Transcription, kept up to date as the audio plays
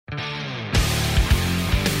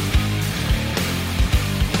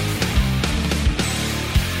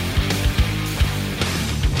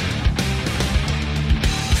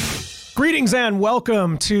Greetings and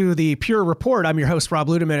welcome to the Pure Report. I'm your host, Rob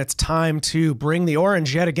Ludeman. It's time to bring the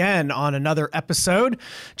orange yet again on another episode.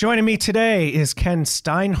 Joining me today is Ken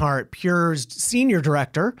Steinhardt, Pure's Senior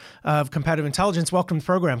Director of Competitive Intelligence. Welcome to the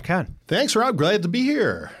program, Ken. Thanks, Rob. Glad to be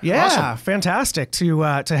here. Yeah, awesome. Fantastic to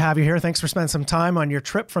have you here. Thanks for spending some time on your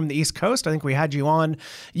trip from the East Coast. I think we had you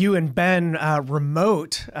and Ben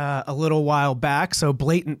remote a little while back, so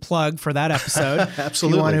blatant plug for that episode.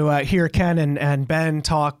 Absolutely. If you want to hear Ken and Ben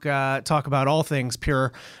talk about all things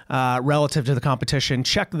Pure relative to the competition,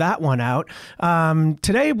 check that one out.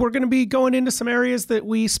 Today, we're going to be going into some areas that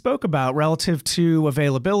we spoke about relative to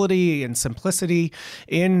availability and simplicity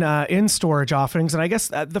in storage offerings. And I guess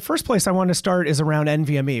the first place I want to start is around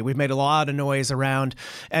NVMe. We've made a lot of noise around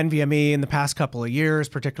NVMe in the past couple of years,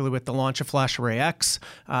 particularly with the launch of FlashArray//X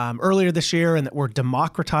earlier this year, and that we're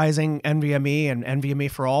democratizing NVMe and NVMe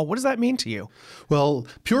for all. What does that mean to you? Well,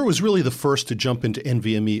 Pure was really the first to jump into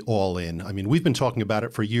NVMe all in. I mean, we've been talking about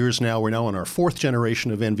it for years now. We're now on our fourth generation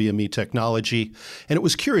of NVMe technology. And it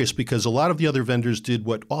was curious because a lot of the other vendors did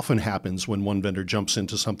what often happens when one vendor jumps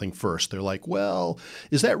into something first. They're like, well,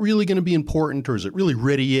 is that really going to be important, or is it really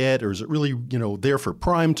ready yet, or is it really, there for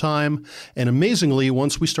prime time? And amazingly,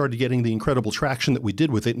 once we started getting the incredible traction that we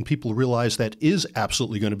did with it and people realized that is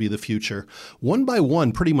absolutely going to be the future, one by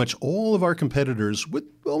one, pretty much all of our competitors, with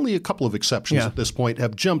only a couple of exceptions at this point,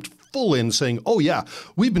 have jumped full in saying, oh yeah,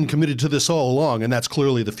 we've been committed to this all along, and that's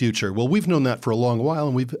clearly the future. Well, we've known that for a long while,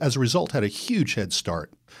 and we've, as a result, had a huge head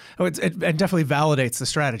start. Oh, it definitely validates the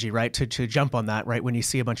strategy, right? To jump on that, right? When you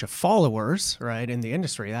see a bunch of followers, right, in the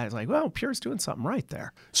industry, that is like, well, Pure's doing something right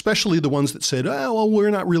there. Especially the ones that said, oh, well, we're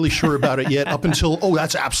not really sure about it yet, up until, oh,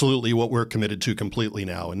 that's absolutely what we're committed to completely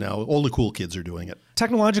now. And now all the cool kids are doing it.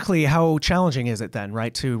 Technologically, how challenging is it then,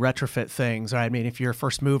 right, to retrofit things? Right? I mean, if you're a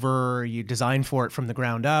first mover, you design for it from the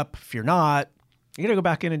ground up. If you're not, you got to go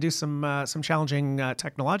back in and do some challenging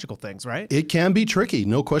technological things, right? It can be tricky,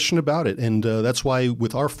 no question about it. And that's why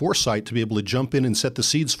with our foresight to be able to jump in and set the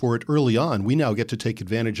seeds for it early on, we now get to take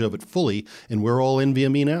advantage of it fully, and we're all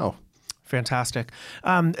NVMe now. Fantastic.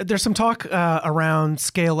 There's some talk around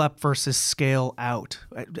scale up versus scale out.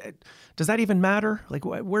 Does that even matter? Like,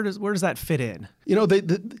 where does that fit in?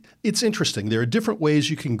 It's interesting. There are different ways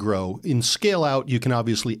you can grow. In scale out, you can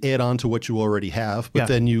obviously add on to what you already have, but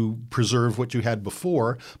then you preserve what you had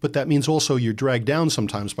before. But that means also you're dragged down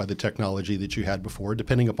sometimes by the technology that you had before,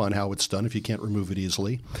 depending upon how it's done, if you can't remove it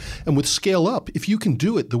easily. And with scale up, if you can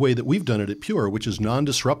do it the way that we've done it at Pure, which is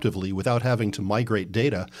non-disruptively without having to migrate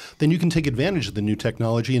data, then you can take advantage of the new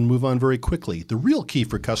technology and move on very quickly. The real key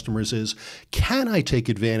for customers is, can I take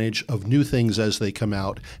advantage of new things as they come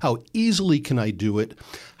out? How easily can I do it?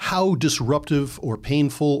 How disruptive or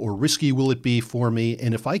painful or risky will it be for me?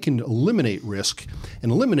 And if I can eliminate risk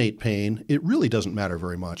and eliminate pain, it really doesn't matter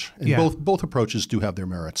very much. And both approaches do have their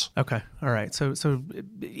merits. Okay. All right. So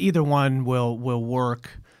either one will work.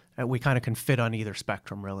 We kind of can fit on either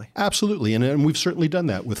spectrum, really. Absolutely. And we've certainly done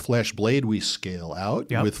that. With FlashBlade, we scale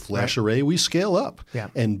out. With FlashArray, we scale up.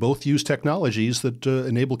 And both use technologies that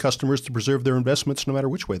enable customers to preserve their investments no matter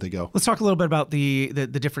which way they go. Let's talk a little bit about the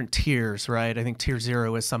different tiers, right? I think Tier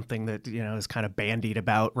 0 is something that is kind of bandied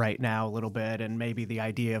about right now a little bit, and maybe the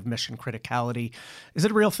idea of mission criticality. Is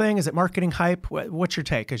it a real thing? Is it marketing hype? What's your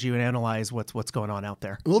take as you analyze what's going on out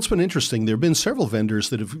there? Well, it's been interesting. There have been several vendors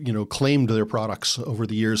that have claimed their products over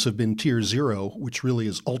the years have been Tier 0, which really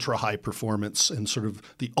is ultra high performance and sort of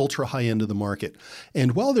the ultra high end of the market.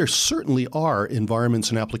 And while there certainly are environments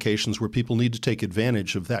and applications where people need to take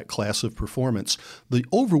advantage of that class of performance, the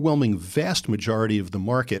overwhelming vast majority of the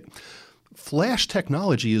market, Flash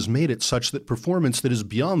technology has made it such that performance that is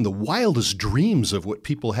beyond the wildest dreams of what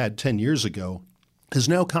people had 10 years ago is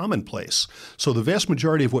now commonplace. So the vast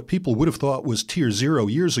majority of what people would have thought was Tier 0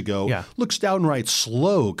 years ago looks downright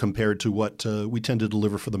slow compared to what we tend to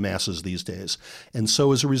deliver for the masses these days. And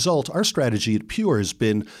so as a result, our strategy at Pure has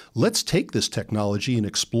been, let's take this technology and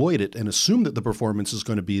exploit it and assume that the performance is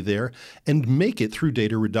going to be there and make it through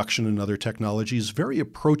data reduction and other technologies very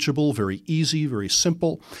approachable, very easy, very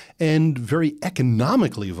simple, and very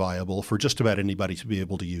economically viable for just about anybody to be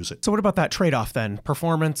able to use it. So what about that trade-off then?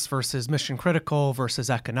 Performance versus mission critical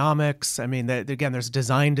versus economics. I mean, again, there's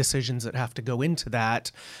design decisions that have to go into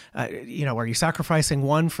that. Are you sacrificing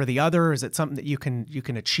one for the other? Is it something that you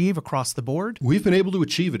can achieve across the board? We've been able to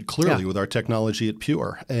achieve it clearly with our technology at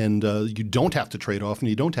Pure, and you don't have to trade off and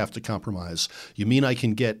you don't have to compromise. You mean I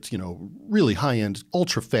can get really high-end,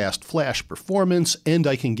 ultra-fast flash performance, and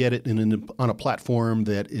I can get it on a platform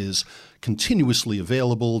that is continuously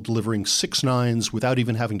available, delivering 6 nines without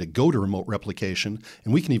even having to go to remote replication.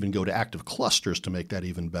 And we can even go to active clusters to make that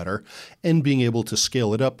even better. And being able to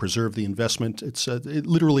scale it up, preserve the investment, it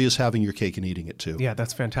literally is having your cake and eating it too. Yeah,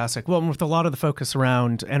 that's fantastic. Well, with a lot of the focus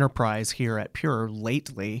around enterprise here at Pure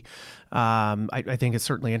lately, I think it's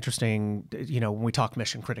certainly interesting, when we talk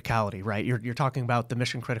mission criticality, right? You're talking about the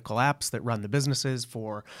mission critical apps that run the businesses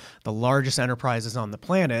for the largest enterprises on the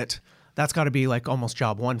planet. That's got to be like almost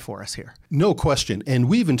job one for us here. No question. And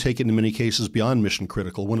we even taken in many cases beyond mission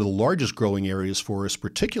critical. One of the largest growing areas for us,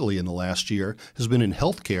 particularly in the last year, has been in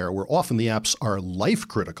healthcare, where often the apps are life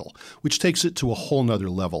critical, which takes it to a whole nother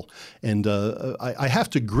level. And I have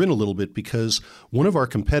to grin a little bit because one of our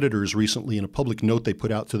competitors recently, in a public note they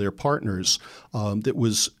put out to their partners, that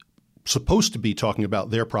was supposed to be talking about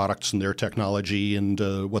their products and their technology and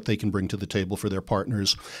what they can bring to the table for their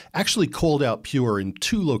partners, actually called out Pure in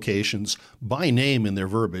 2 locations by name in their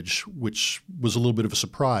verbiage, which was a little bit of a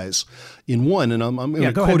surprise. In one, and I'm going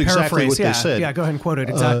to quote exactly what they said. Yeah, go ahead and quote it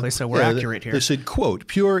exactly so we're accurate here. They said, quote,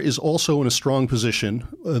 Pure is also in a strong position.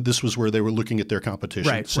 This was where they were looking at their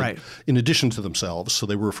competition. Right. In addition to themselves, so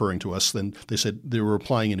they were referring to us. Then they said they were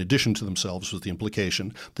applying in addition to themselves was the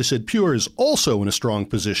implication. They said Pure is also in a strong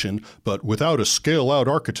position, but without a scale-out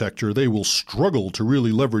architecture, they will struggle to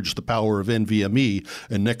really leverage the power of NVMe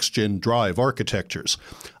and next-gen drive architectures.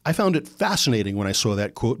 I found it fascinating when I saw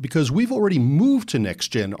that quote because we've already moved to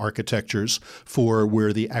next-gen architectures for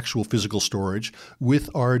where the actual physical storage with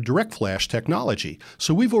our DirectFlash technology.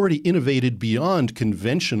 So we've already innovated beyond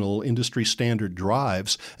conventional industry standard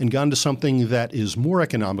drives and gone to something that is more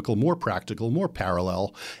economical, more practical, more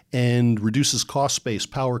parallel, and reduces cost, space,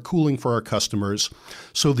 power, cooling for our customers.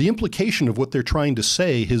 So the implication of what they're trying to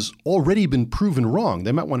say has already been proven wrong.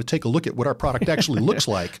 They might want to take a look at what our product actually looks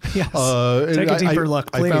like. Yes. Take a deeper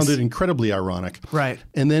look, please. I found it incredibly ironic. Right.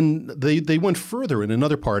 And then they went further in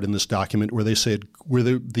another part in this document where they said where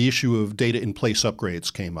the issue of data in place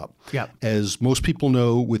upgrades came up. Yeah. As most people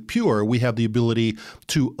know, with Pure, we have the ability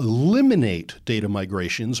to eliminate data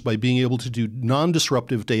migrations by being able to do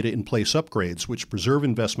non-disruptive data in place upgrades, which preserve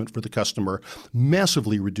investment for the customer,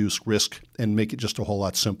 massively reduce risk, and make it just a whole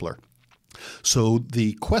lot simpler. So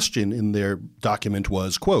the question in their document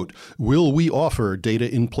was, quote, will we offer data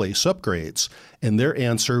in place upgrades? And their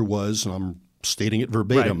answer was, and I'm stating it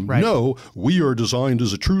verbatim, right. No, we are designed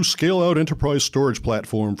as a true scale-out enterprise storage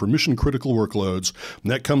platform for mission-critical workloads.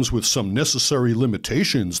 And that comes with some necessary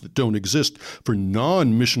limitations that don't exist for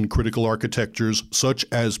non-mission-critical architectures such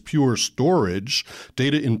as Pure Storage.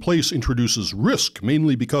 Data in place introduces risk,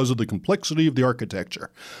 mainly because of the complexity of the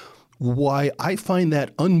architecture. Why I find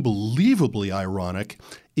that unbelievably ironic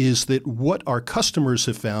is that what our customers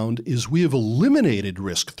have found is we have eliminated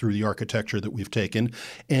risk through the architecture that we've taken,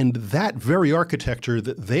 and that very architecture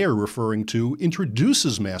that they are referring to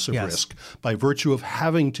introduces massive risk by virtue of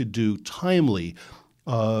having to do timely,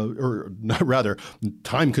 or rather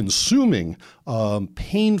time-consuming,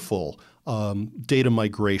 painful data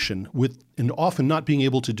migration, and often not being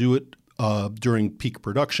able to do it during peak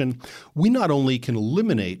production. We not only can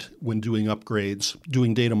eliminate, when doing upgrades,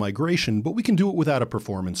 doing data migration, but we can do it without a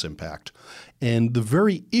performance impact. And the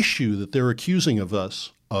very issue that they're accusing of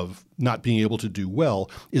us of not being able to do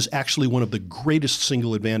well is actually one of the greatest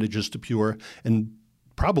single advantages to Pure, and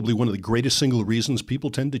probably one of the greatest single reasons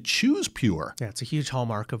people tend to choose Pure. Yeah, it's a huge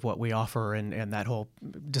hallmark of what we offer, and that whole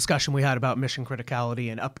discussion we had about mission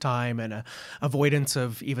criticality and uptime and avoidance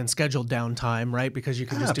of even scheduled downtime, right? Because you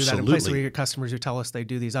can just do that in place where you get customers who tell us they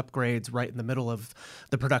do these upgrades right in the middle of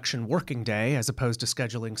the production working day as opposed to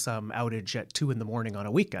scheduling some outage at 2 a.m. on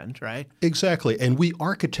a weekend, right? Exactly. And we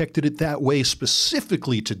architected it that way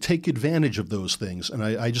specifically to take advantage of those things. And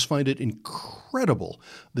I just find it incredible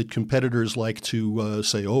that competitors like to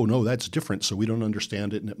say, oh, no, that's different, so we don't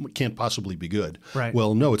understand it and it can't possibly be good. Right.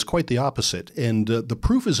 Well, no, it's quite the opposite. And the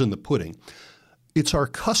proof is in the pudding. It's our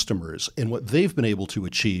customers and what they've been able to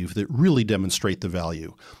achieve that really demonstrate the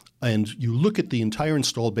value. And you look at the entire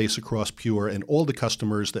installed base across Pure and all the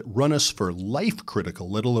customers that run us for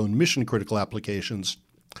life-critical, let alone mission-critical applications,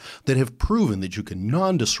 that have proven that you can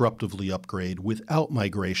non-disruptively upgrade without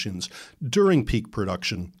migrations during peak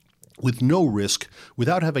production, with no risk,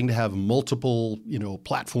 without having to have multiple,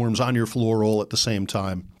 platforms on your floor all at the same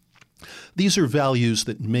time. These are values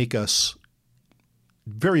that make us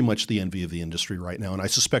very much the envy of the industry right now. And I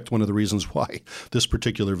suspect one of the reasons why this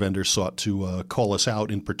particular vendor sought to call us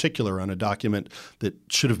out in particular on a document that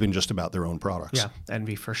should have been just about their own products. Yeah,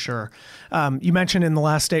 envy for sure. You mentioned in the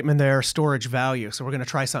last statement there storage value. So we're going to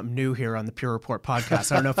try something new here on the Pure Report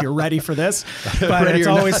podcast. I don't know if you're ready for this, but it's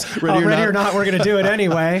always ready or not, we're going to do it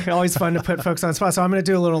anyway. Always fun to put folks on the spot. So I'm going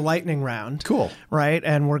to do a little lightning round. Cool. Right.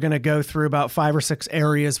 And we're going to go through about 5 or 6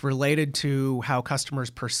 areas related to how customers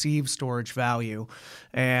perceive storage value.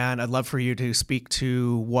 And I'd love for you to speak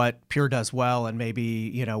to what Pure does well and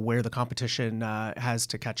maybe, where the competition has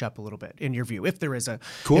to catch up a little bit in your view, if there is a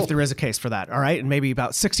case for that. All right. And maybe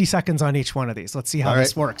about 60 seconds on each one of these. Let's see how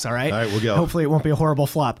this works. All right. All right. We'll go. Hopefully it won't be a horrible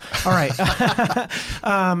flop. All right.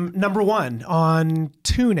 Number 1 on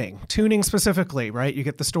tuning specifically, right? You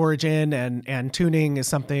get the storage in and tuning is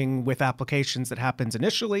something with applications that happens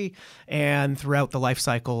initially and throughout the life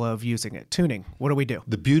cycle of using it. Tuning. What do we do?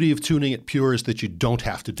 The beauty of tuning at Pure is that you don't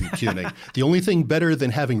have to do tuning. The only thing better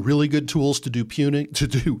than having really good tools to do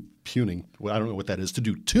tuning, well, I don't know what that is, to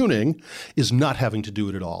do tuning, is not having to do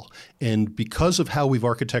it at all. And because of how we've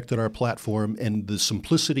architected our platform and the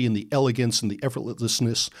simplicity and the elegance and the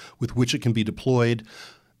effortlessness with which it can be deployed,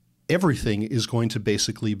 everything is going to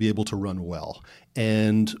basically be able to run well.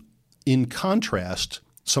 And in contrast,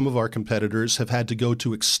 some of our competitors have had to go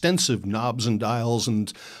to extensive knobs and dials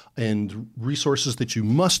and resources that you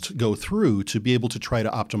must go through to be able to try to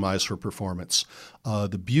optimize for performance.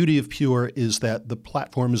 The beauty of Pure is that the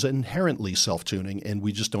platform is inherently self-tuning, and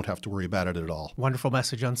we just don't have to worry about it at all. Wonderful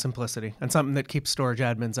message on simplicity, and something that keeps storage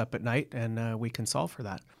admins up at night, and we can solve for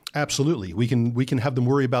that. Absolutely. We can have them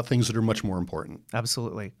worry about things that are much more important.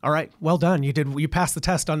 Absolutely. All right. Well done. You passed the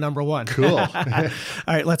test on number 1. Cool. All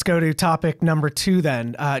right. Let's go to topic number 2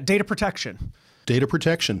 then. Data protection. Data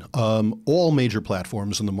protection. All major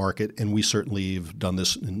platforms in the market, and we certainly have done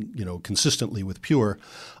this consistently with Pure,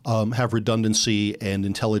 have redundancy and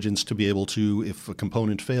intelligence to be able to, if a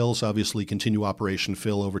component fails, obviously continue operation,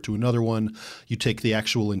 fail over to another one. You take the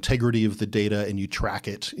actual integrity of the data and you track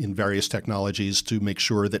it in various technologies to make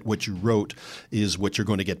sure that what you wrote is what you're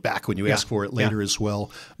going to get back when you ask for it later as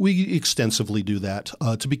well. We extensively do that.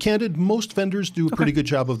 To be candid, most vendors do a pretty good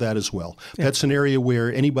job of that as well. Yeah. That's an area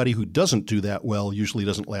where anybody who doesn't do that well usually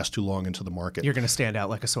doesn't last too long into the market. You're going to stand out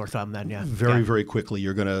like a sore thumb then, yeah. Very quickly.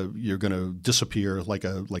 You're going to disappear like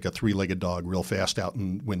a 3-legged dog real fast out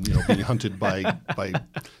and when being hunted by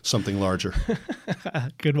something larger.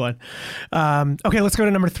 Good one. Okay, let's go to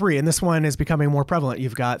number 3, and this one is becoming more prevalent.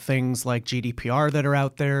 You've got things like GDPR that are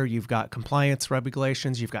out there. You've got compliance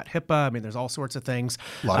regulations. You've got HIPAA. I mean, there's all sorts of things.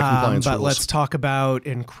 A lot of compliance but rules. Let's talk about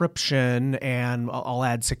encryption, and I'll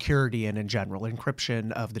add security in general.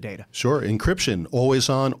 Encryption of the data. Sure. Encryption, always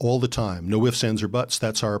on, all the time. No ifs, ands, or buts.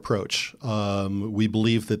 That's our approach. We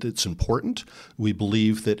believe that it's important. We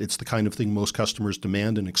believe that it's the kind of thing most customers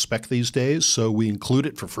demand and expect these days. So we include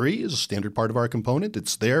it for free as a standard part of our component.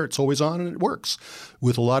 It's there, it's always on, and it works.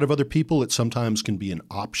 With a lot of other people, it sometimes can be an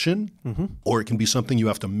option, or it can be something you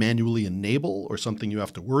have to manually enable or something you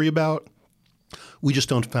have to worry about. We just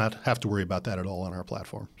don't have to worry about that at all on our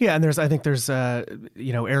platform. Yeah, and I think there's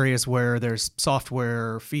areas where there's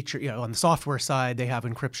software feature. On the software side, they have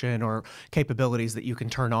encryption or capabilities that you can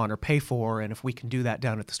turn on or pay for, and if we can do that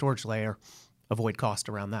down at the storage layer, avoid cost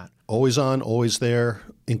around that. Always on, always there,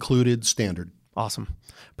 included, standard. Awesome.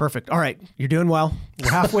 Perfect. All right. You're doing well. We're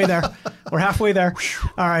halfway there. We're halfway there.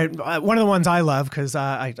 All right. One of the ones I love, because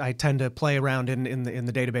I tend to play around in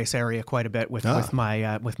the database area quite a bit with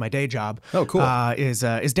my day job. Oh, cool. Is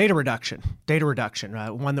data reduction. Data reduction.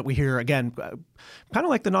 One that we hear, again, kind of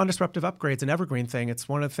like the non-disruptive upgrades and Evergreen thing. It's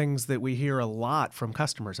one of the things that we hear a lot from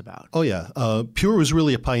customers about. Oh, yeah. Pure was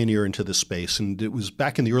really a pioneer into this space. And it was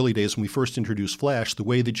back in the early days when we first introduced Flash, the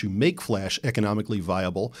way that you make Flash economically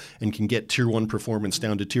viable and can get tier 1 performance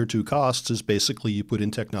down to tier 2 costs is basically you put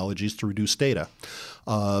in technologies to reduce data.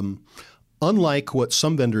 Unlike what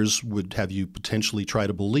some vendors would have you potentially try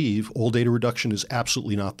to believe, all data reduction is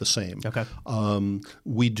absolutely not the same. Okay.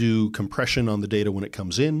 We do compression on the data when it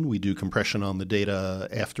comes in. We do compression on the data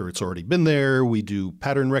after it's already been there. We do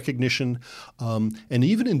pattern recognition. And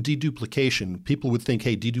even in deduplication, people would think,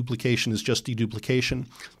 hey, deduplication is just deduplication.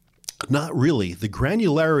 Not really. The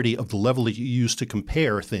granularity of the level that you use to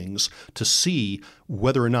compare things to see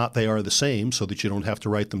whether or not they are the same so that you don't have to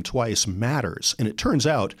write them twice matters. And it turns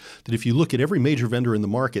out that if you look at every major vendor in the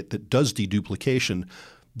market that does deduplication,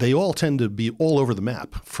 they all tend to be all over the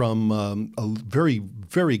map, from a very,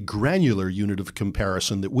 very granular unit of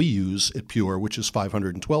comparison that we use at Pure, which is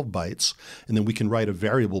 512 bytes, and then we can write a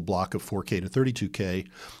variable block of 4K to 32K,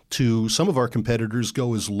 to some of our competitors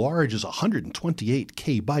go as large as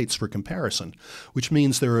 128K bytes for comparison, which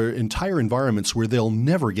means there are entire environments where they'll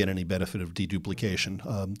never get any benefit of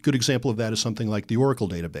deduplication. Good example of that is something like the Oracle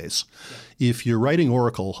database. Yeah. If you're writing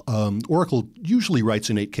Oracle, Oracle usually writes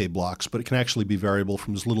in 8K blocks, but it can actually be variable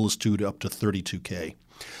from as little as 2 to up to 32K.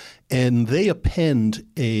 And they append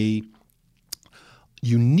a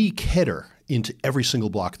unique header into every single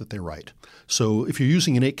block that they write. So if you're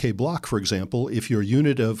using an 8K block, for example, if your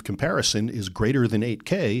unit of comparison is greater than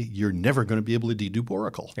 8K, you're never going to be able to dedupe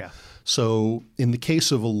Oracle. Yeah. So in the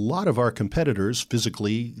case of a lot of our competitors,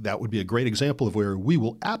 physically, that would be a great example of where we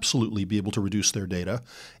will absolutely be able to reduce their data.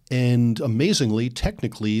 And amazingly,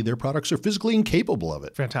 technically, their products are physically incapable of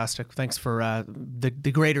it. Fantastic. Thanks for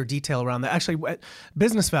the greater detail around that. Actually,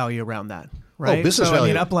 business value around that. Right? Oh, business value. I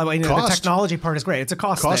mean, up-level, the technology part is great. It's a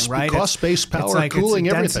cost thing, right? Cost, space, power, it's like cooling,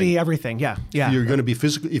 it's everything. Density, everything. Yeah, yeah. You're going to be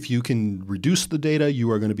if you can reduce the data,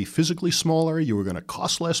 you are going to be physically smaller. You are going to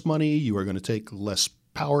cost less money. You are going to take less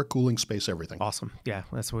power, cooling, space, everything. Awesome. Yeah,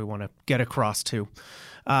 that's what we want to get across to.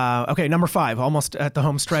 Okay, number 5, almost at the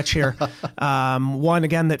home stretch here. One,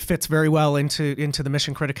 again, that fits very well into the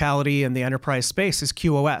mission criticality and the enterprise space is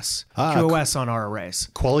QoS. QoS on our arrays.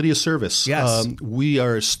 Quality of service. Yes. We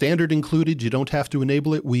are standard included. You don't have to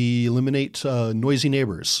enable it. We eliminate noisy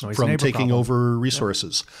neighbors from taking over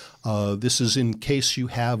resources. This is in case you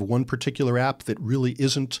have one particular app that really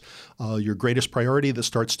isn't your greatest priority that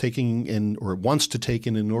starts taking or wants to take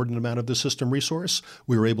an inordinate amount of the system resource.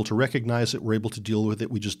 We were able to recognize it. We're able to deal with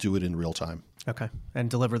it. We just do it in real time. Okay. And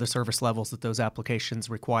deliver the service levels that those applications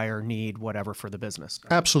require, need, whatever for the business.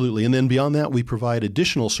 Absolutely. And then beyond that, we provide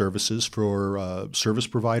additional services for service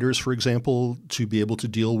providers, for example, to be able to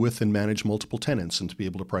deal with and manage multiple tenants and to be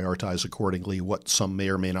able to prioritize accordingly what some may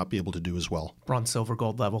or may not be able to do as well. Bronze, silver,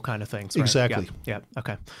 gold level kind of things. Right? Exactly. Yeah.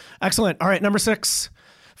 Okay. Excellent. All right. Number 6.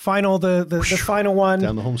 The final one.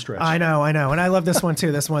 Down the home stretch. I know. And I love this one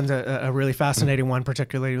too. This one's a really fascinating one,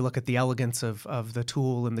 particularly to look at the elegance of the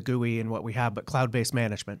tool and the GUI and what we have, but cloud-based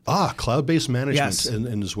management. Cloud-based management, yes.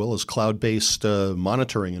 and as well as cloud-based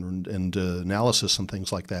monitoring and analysis and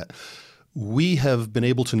things like that. We have been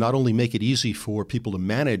able to not only make it easy for people to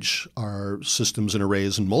manage our systems and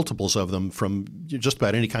arrays and multiples of them from just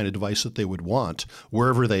about any kind of device that they would want,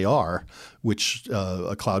 wherever they are, which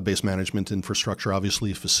a cloud-based management infrastructure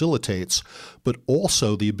obviously facilitates, but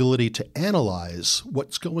also the ability to analyze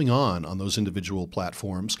what's going on those individual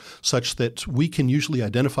platforms such that we can usually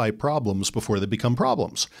identify problems before they become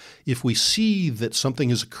problems. If we see that something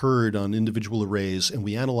has occurred on individual arrays and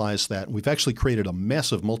we analyze that, and we've actually created a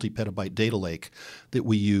massive multi-petabyte data lake that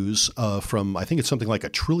we use from, I think it's something like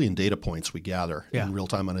 1 trillion data points we gather in real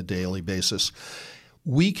time on a daily basis.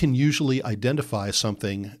 We can usually identify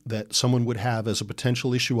something that someone would have as a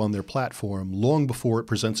potential issue on their platform long before it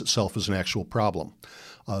presents itself as an actual problem.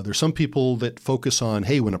 There's some people that focus on,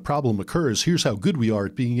 hey, when a problem occurs, here's how good we are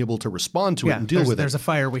at being able to respond to it and deal with it. There's a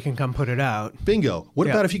fire, we can come put it out. Bingo. What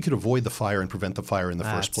about if you could avoid the fire and prevent the fire in the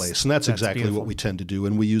first place? And that's exactly beautiful. What we tend to do.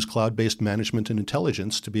 And we use cloud-based management and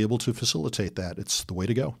intelligence to be able to facilitate that. It's the way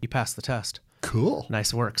to go. You passed the test. Cool.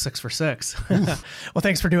 Nice work. 6 for 6. Well,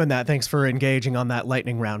 thanks for doing that. Thanks for engaging on that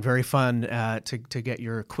lightning round. Very fun to get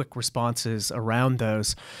your quick responses around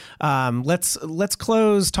those. Let's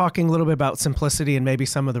close talking a little bit about simplicity and maybe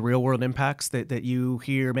some of the real world impacts that you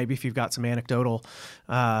hear. Maybe if you've got some anecdotal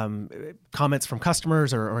comments from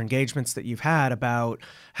customers or engagements that you've had about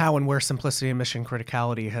how and where simplicity and mission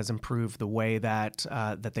criticality has improved the way that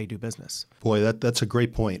they do business. Boy, that's a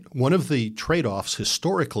great point. One of the trade-offs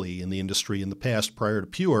historically in the industry in the past prior to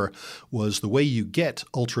Pure was the way you get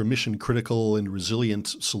ultra mission critical and resilient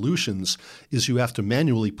solutions is you have to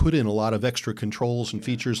manually put in a lot of extra controls and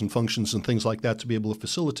features and functions and things like that to be able to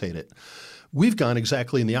facilitate it. We've gone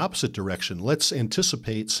exactly in the opposite direction. Let's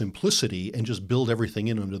anticipate simplicity and just build everything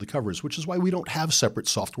in under the covers, which is why we don't have separate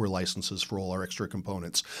software licenses for all our extra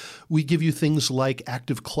components. We give you things like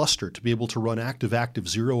Active Cluster to be able to run active,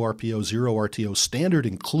 0 RPO, 0 RTO, standard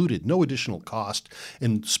included, no additional cost.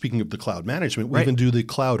 And speaking of the cloud management, we even do the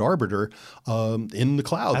Cloud Arbiter in the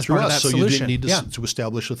cloud as through us, so solution. you didn't need to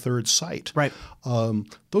establish a third site. Right.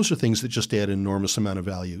 Those are things that just add an enormous amount of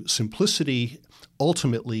value. Simplicity,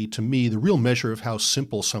 ultimately, to me, the real measure of how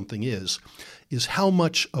simple something is is how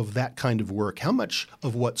much of that kind of work, how much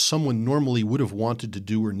of what someone normally would have wanted to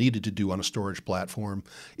do or needed to do on a storage platform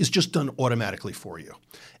is just done automatically for you.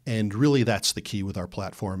 And really that's the key with our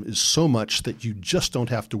platform, is so much that you just don't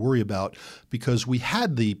have to worry about, because we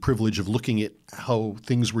had the privilege of looking at how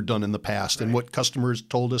things were done in the past and what customers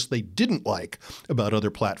told us they didn't like about other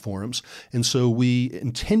platforms. And so we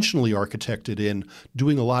intentionally architected in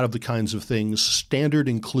doing a lot of the kinds of things standard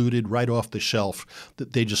included right off the shelf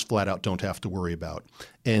that they just flat out don't have to worry about.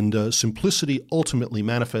 And simplicity ultimately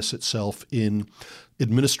manifests itself in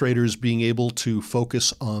administrators being able to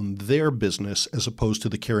focus on their business as opposed to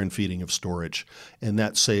the care and feeding of storage. And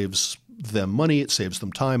that saves them money, it saves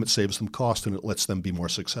them time, it saves them cost, and it lets them be more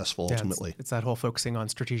successful ultimately. It's that whole focusing on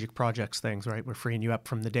strategic projects things, right? We're freeing you up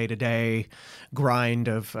from the day-to-day grind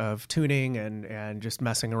of tuning and just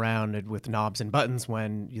messing around with knobs and buttons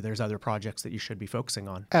when there's other projects that you should be focusing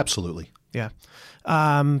on. Absolutely. Yeah.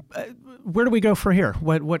 Where do we go from here?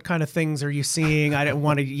 What kind of things are you seeing? I don't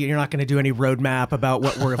want to. You're not going to do any roadmap about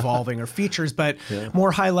what we're evolving or features, but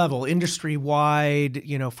more high level, industry wide.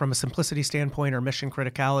 From a simplicity standpoint or mission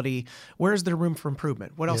criticality, where's there room for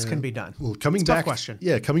improvement? What else can be done? Well, coming back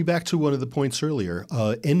to one of the points earlier,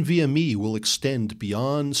 NVMe will extend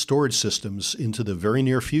beyond storage systems into the very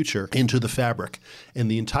near future into the fabric, and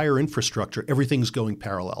the entire infrastructure. Everything's going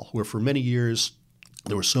parallel. Where for many years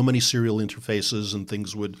there were so many serial interfaces and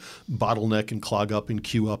things would bottleneck and clog up and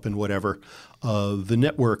queue up and whatever. The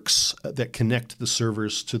networks that connect the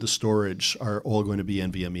servers to the storage are all going to be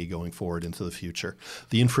NVMe going forward into the future.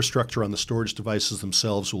 The infrastructure on the storage devices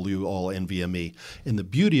themselves will be all NVMe. And the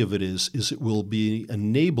beauty of it is it will be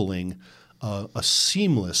enabling a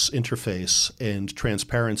seamless interface and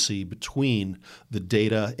transparency between the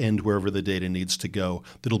data and wherever the data needs to go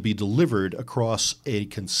that'll be delivered across a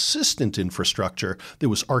consistent infrastructure that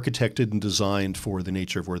was architected and designed for the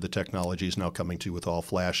nature of where the technology is now coming to with all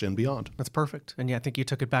flash and beyond. That's perfect. And yeah, I think you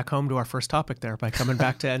took it back home to our first topic there by coming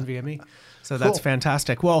back to NVMe. So that's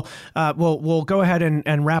fantastic. Well, we'll go ahead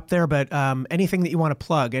and wrap there, but anything that you want to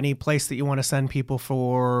plug, any place that you want to send people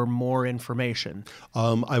for more information?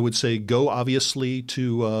 I would say go obviously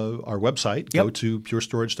to our website, go to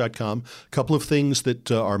purestorage.com. A couple of things that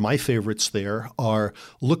are my favorites there are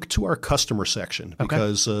look to our customer section,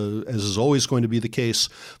 because as is always going to be the case,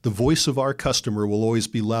 the voice of our customer will always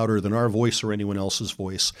be louder than our voice or anyone else's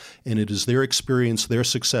voice. And it is their experience, their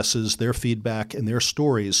successes, their feedback, and their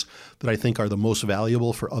stories that I think are the most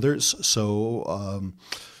valuable for others. So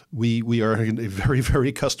we are a very,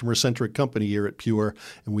 very customer-centric company here at Pure,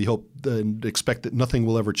 and we hope and expect that nothing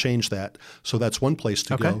will ever change that. So that's one place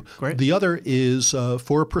to go. Great. The other is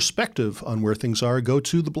for a perspective on where things are, go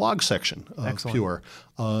to the blog section of Pure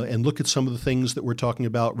and look at some of the things that we're talking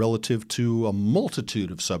about relative to a multitude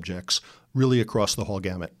of subjects, really across the whole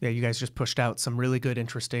gamut. Yeah, you guys just pushed out some really good,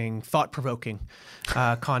 interesting, thought-provoking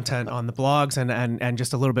content on the blogs and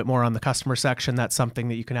just a little bit more on the customer section. That's something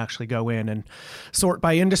that you can actually go in and sort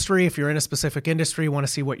by industry. If you're in a specific industry, you want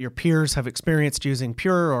to see what your peers have experienced using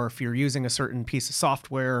Pure, or if you're using a certain piece of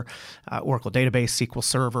software, Oracle Database, SQL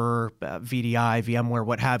Server, VDI, VMware,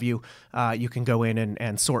 what have you, you can go in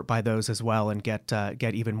and sort by those as well and get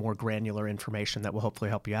even more granular information that will hopefully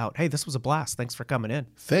help you out. Hey, this was a blast. Thanks for coming in.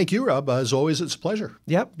 Thank you, Rob. As always, it's a pleasure.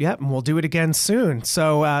 Yep, and we'll do it again soon.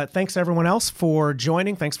 So thanks everyone else for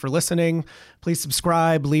joining. Thanks for listening. Please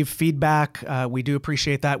subscribe, leave feedback. We do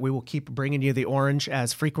appreciate that. We will keep bringing you the orange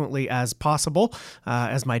as frequently as possible,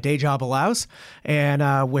 as my day job allows.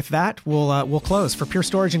 And with that, we'll close. For Pure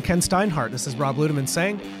Storage and Ken Steinhardt, this is Rob Ludeman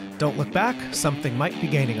saying, don't look back. Something might be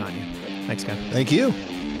gaining on you. Thanks, Ken. Thank you.